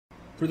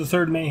For the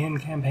third Mayhem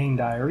campaign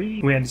diary,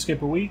 we had to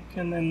skip a week,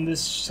 and then this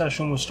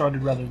session was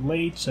started rather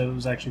late, so it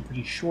was actually a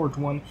pretty short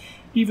one,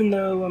 even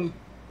though I'm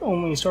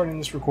only starting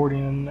this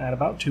recording at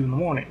about 2 in the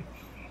morning.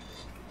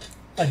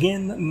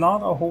 Again,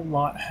 not a whole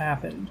lot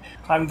happened.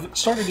 I've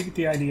started to get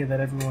the idea that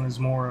everyone is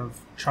more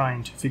of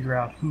trying to figure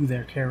out who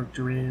their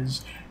character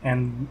is,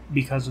 and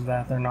because of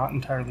that, they're not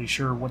entirely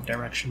sure what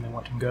direction they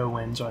want to go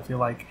in, so I feel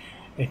like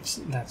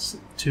that's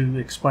to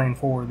explain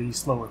for the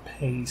slower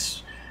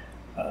pace.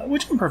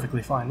 Which I'm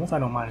perfectly fine with. I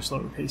don't mind a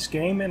slower paced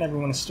game, and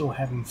everyone is still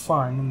having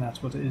fun, and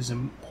that's what is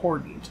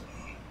important.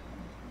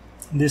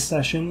 This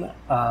session,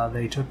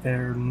 they took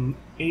their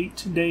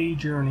 8-day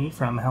journey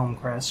from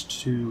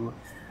Helmcrest to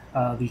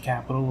the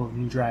capital of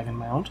New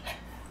Dragonmount.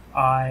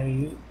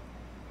 I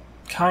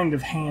kind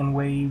of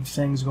hand-waved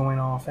things going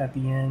off at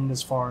the end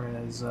as far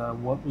as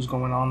what was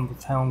going on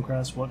with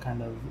Helmcrest, what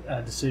kind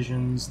of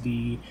decisions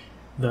the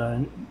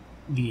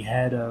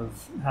head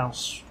of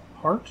House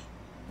Hart?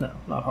 No,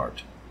 not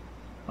Hart.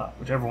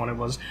 Whichever one it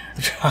was.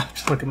 I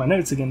have to look at my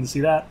notes again to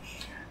see that,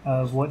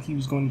 of what he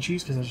was going to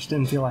choose, because I just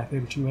didn't feel like they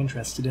were too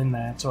interested in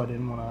that, so I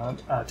didn't want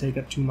to take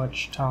up too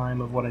much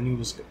time of what I knew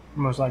was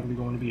most likely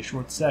going to be a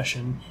short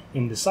session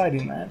in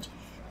deciding that.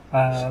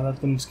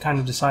 Let them kind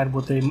of decide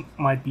what they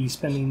might be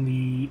spending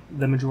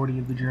the majority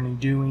of the journey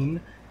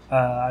doing.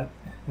 The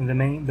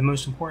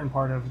most important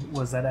part of it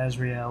was that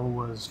Azrael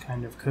was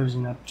kind of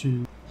cozying up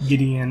to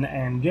Gideon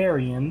and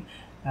Garion.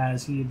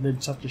 As he had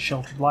lived such a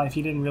sheltered life,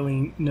 he didn't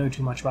really know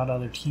too much about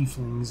other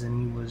tieflings,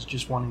 and he was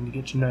just wanting to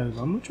get to know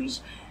them, which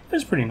was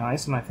pretty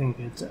nice, and I think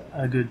it's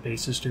a good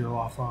basis to go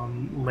off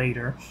on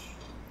later.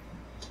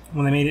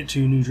 When they made it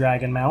to New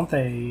Dragonmount,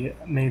 they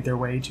made their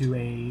way to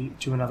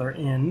another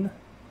inn,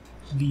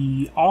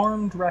 the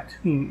Armed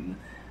Raccoon.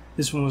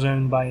 This one was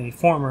owned by a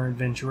former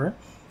adventurer,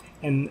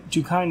 and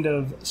to kind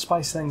of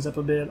spice things up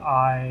a bit,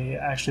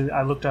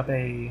 I looked up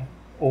a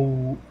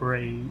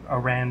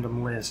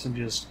random list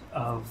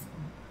of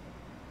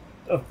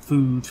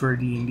food for a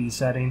D&D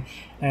setting,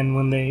 and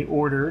when they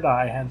ordered,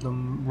 I had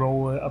them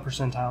roll a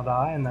percentile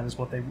die, and that is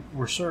what they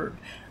were served.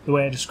 The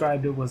way I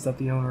described it was that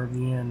the owner of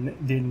the inn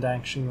didn't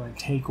actually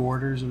take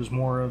orders. It was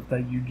more of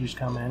that you'd just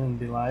come in and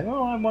be like,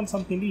 "Oh, I want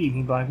something to eat," and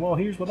he'd be like, "Well,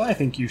 here's what I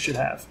think you should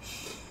have."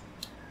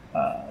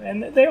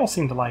 And they all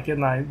seemed to like it,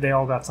 and they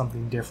all got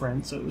something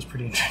different, so it was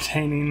pretty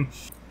entertaining.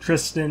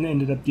 Tristan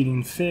ended up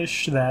getting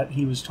fish that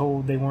he was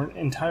told they weren't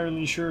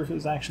entirely sure if it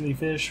was actually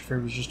fish, if it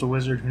was just a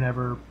wizard who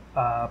never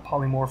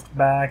polymorphed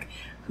back,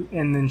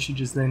 and then she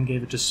just then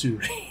gave it to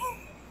Suri,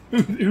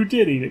 who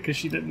did eat it because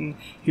she didn't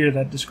hear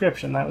that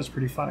description. That was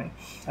pretty funny.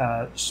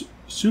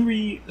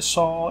 Suri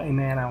saw a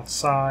man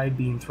outside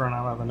being thrown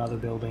out of another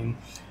building.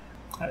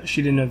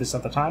 She didn't know this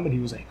at the time, but he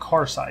was a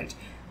Karsite.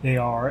 They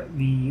are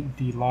the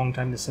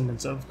longtime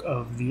descendants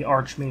of the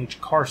Archmage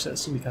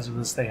Karsus, and because of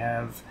this they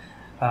have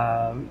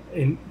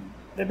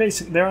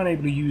they're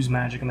unable to use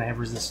magic, and they have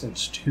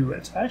resistance to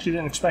it. I actually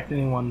didn't expect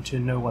anyone to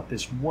know what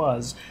this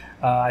was.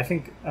 I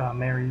think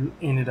Mary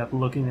ended up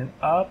looking it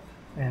up,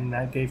 and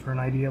that gave her an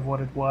idea of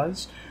what it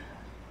was.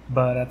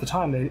 But at the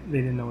time, they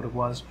didn't know what it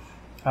was.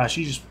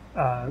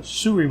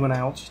 Suri went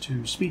out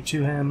to speak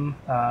to him,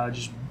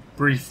 just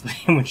briefly,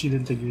 when she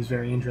didn't think he was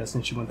very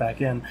interesting. She went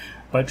back in.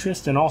 But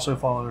Tristan also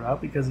followed up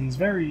because he's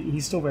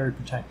still very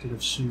protective of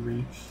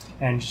Suri,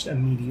 and just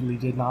immediately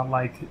did not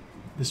like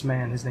this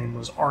man. His name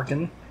was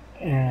Arkin.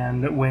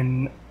 And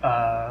when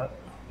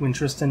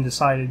Tristan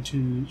decided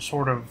to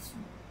sort of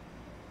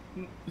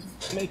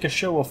make a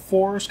show of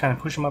force, kind of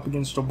push him up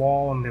against a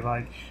wall and be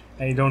like,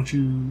 "Hey, don't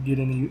you get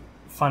any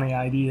funny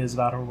ideas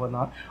about her or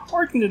whatnot,"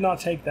 Arkin did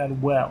not take that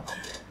well.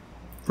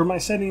 For my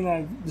setting,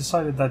 I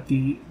decided that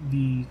the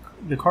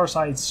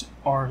Karsites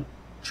are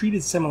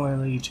treated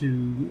similarly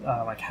to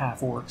like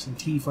half-orcs and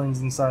tieflings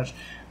and such,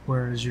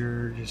 whereas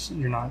you're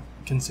not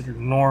considered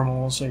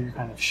normal, so you're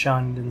kind of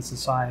shunned in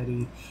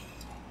society.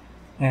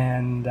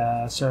 And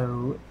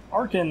so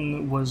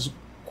Arkin was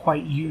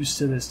quite used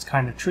to this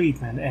kind of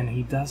treatment, and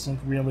he doesn't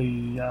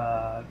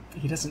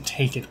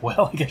take it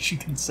well, I guess you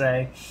could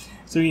say.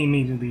 So he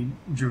immediately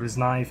drew his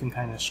knife and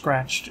kind of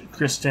scratched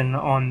Tristan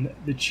on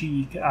the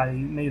cheek. I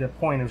made a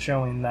point of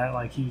showing that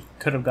like he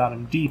could have got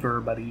him deeper,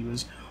 but he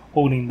was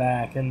holding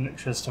back, and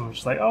Tristan was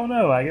just like, "Oh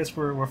no, I guess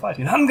we're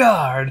fighting. On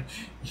guard!"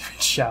 He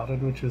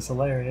shouted, which was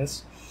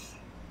hilarious.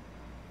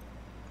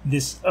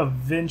 This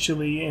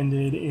eventually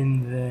ended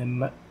in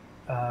them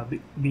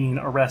being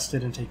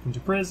arrested and taken to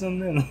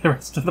prison, and the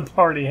rest of the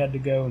party had to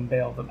go and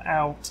bail them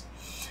out.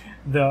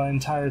 The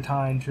entire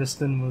time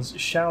Tristan was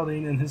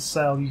shouting in his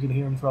cell, you could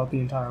hear him throughout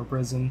the entire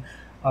prison,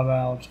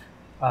 about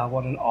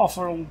what an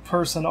awful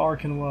person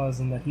Arkin was,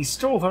 and that he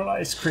stole her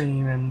ice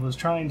cream and was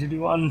trying to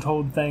do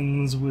untold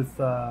things with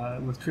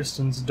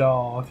Tristan's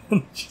dog,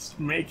 just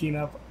making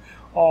up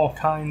all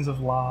kinds of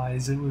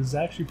lies. It was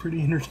actually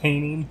pretty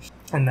entertaining.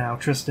 And now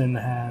Tristan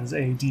has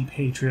a deep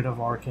hatred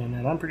of Arkin,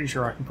 and I'm pretty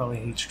sure Arkin probably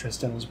hates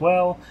Tristan as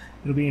well.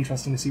 It'll be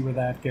interesting to see where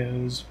that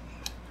goes.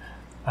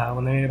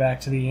 When they made it back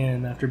to the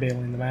inn after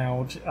bailing them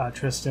out,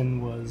 Tristan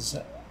was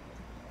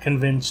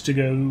convinced to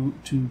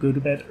go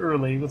to bed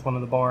early with one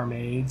of the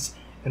barmaids,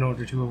 in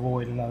order to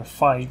avoid another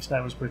fight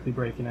that was quickly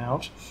breaking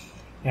out.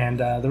 And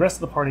the rest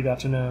of the party got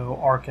to know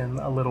Arkin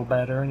a little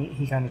better, and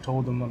he kind of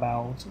told them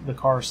about the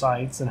car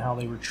sites and how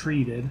they were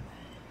treated.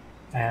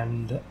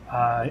 And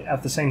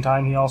at the same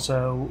time,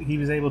 he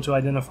was able to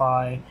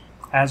identify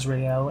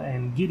Azrael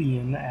and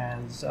Gideon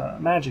as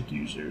magic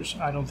users.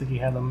 I don't think he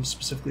had them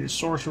specifically as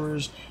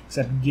sorcerers,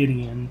 except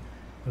Gideon,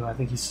 who I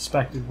think he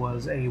suspected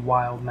was a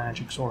wild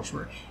magic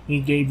sorcerer. He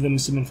gave them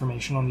some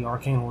information on the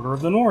Arcane Order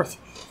of the North.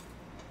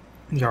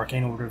 The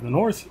Arcane Order of the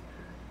North,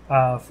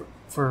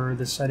 for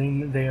this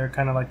setting, they are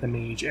kind of like the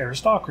mage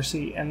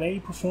aristocracy, and they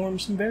perform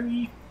some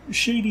very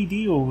shady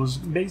deals,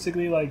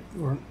 basically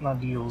or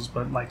not deals,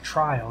 but like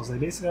trials. They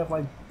basically have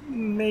like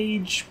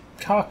mage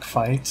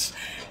cockfights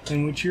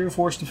in which you're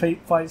forced to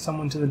fight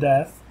someone to the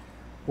death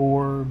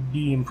or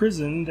be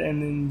imprisoned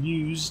and then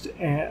used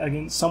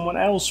against someone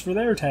else for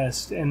their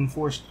test and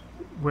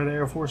where they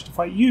are forced to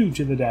fight you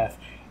to the death.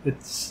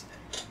 It's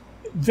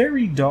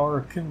very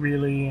dark,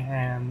 really,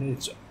 and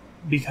it's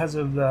because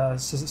of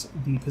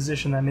the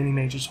position that many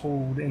mages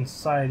hold in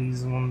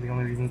societies, and one of the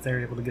only reasons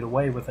they're able to get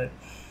away with it.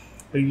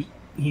 But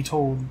he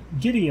told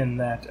Gideon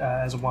that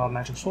as a wild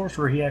magic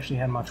sorcerer, he actually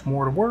had much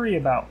more to worry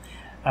about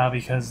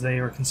because they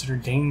are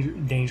considered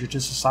danger to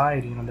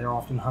society, and they're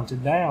often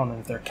hunted down. And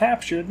if they're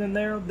captured, then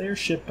they're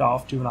shipped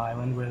off to an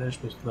island where they're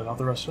supposed to live out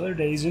the rest of their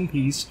days in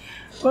peace.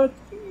 But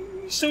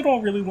you still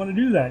don't really want to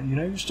do that.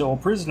 You're still a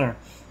prisoner.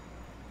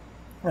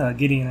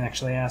 Gideon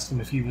actually asked him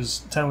if he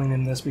was telling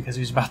him this because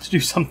he was about to do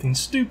something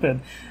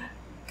stupid,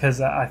 because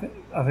I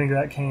think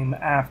that came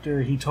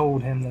after he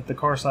told him that the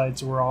car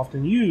sites were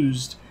often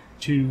used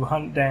to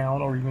hunt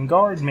down or even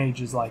guard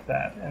mages like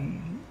that.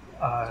 And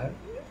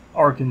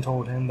Arkin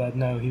told him that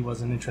no, he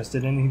wasn't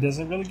interested in. He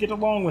doesn't really get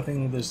along with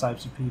any of those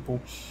types of people.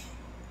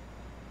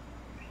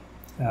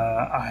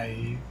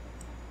 I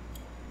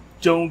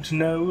don't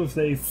know if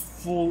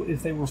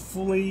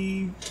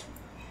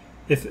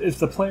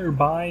the player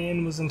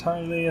buy-in was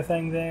entirely a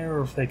thing there,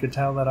 or if they could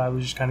tell that I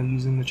was just kind of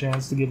using the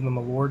chance to give them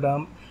a lore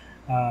dump.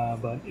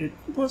 But it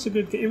was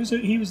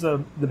he was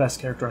the best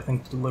character, I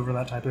think, to deliver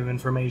that type of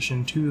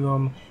information to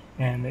them,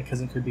 and because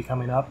it could be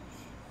coming up.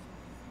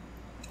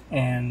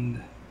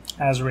 And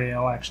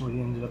Azrael actually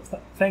ended up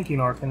thanking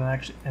Arkin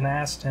and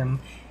asked him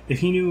if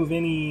he knew of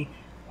any,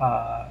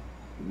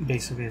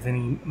 basically, if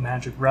any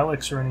magic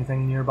relics or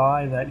anything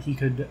nearby that he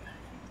could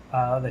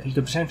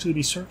potentially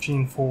be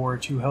searching for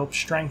to help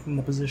strengthen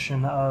the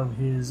position of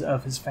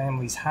his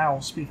family's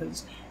house,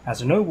 because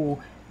as a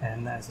noble,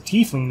 and as a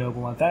tiefling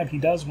noble at that, he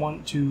does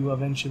want to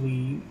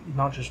eventually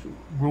not just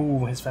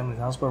rule his family's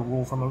house, but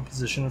rule from a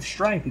position of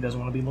strength. He doesn't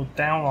want to be looked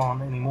down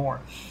on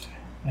anymore.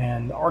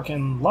 And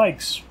Arkin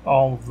likes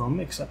all of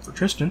them except for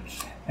Tristan,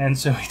 and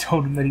so he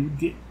told him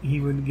that he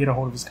would get a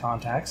hold of his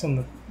contacts,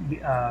 and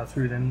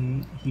through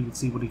them he would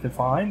see what he could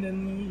find,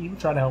 and he would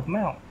try to help him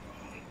out.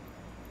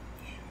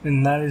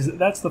 And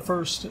that's the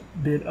first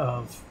bit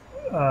of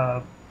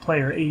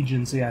player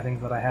agency, I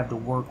think, that I have to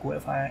work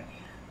with. I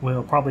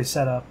will probably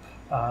set up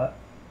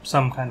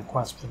some kind of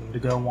quest for them to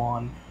go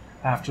on.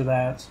 After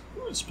that,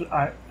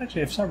 I actually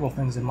have several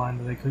things in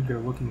mind that they could go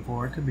looking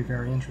for. It could be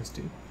very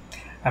interesting.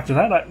 After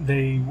that, I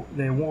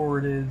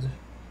awarded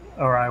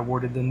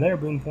them their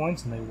boon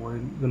points, and they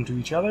awarded them to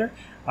each other.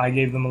 I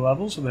gave them a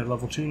level, so they're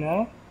level 2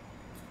 now.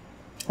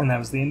 And that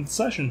was the end of the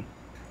session.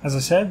 As I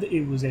said,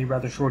 it was a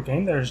rather short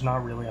game. There's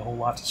not really a whole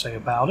lot to say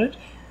about it.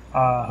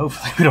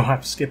 Hopefully we don't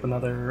have to skip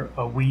another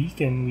week,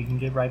 and we can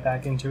get right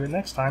back into it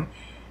next time.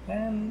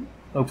 And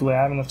hopefully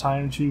I have enough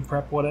time to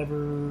prep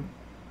whatever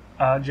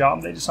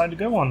job they decide to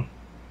go on.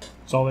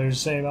 That's all there's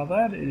to say about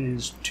that. It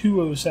is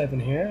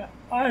 2:07 here.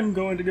 I'm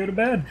going to go to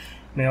bed.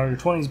 May all your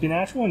 20s be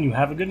natural, and you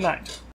have a good night.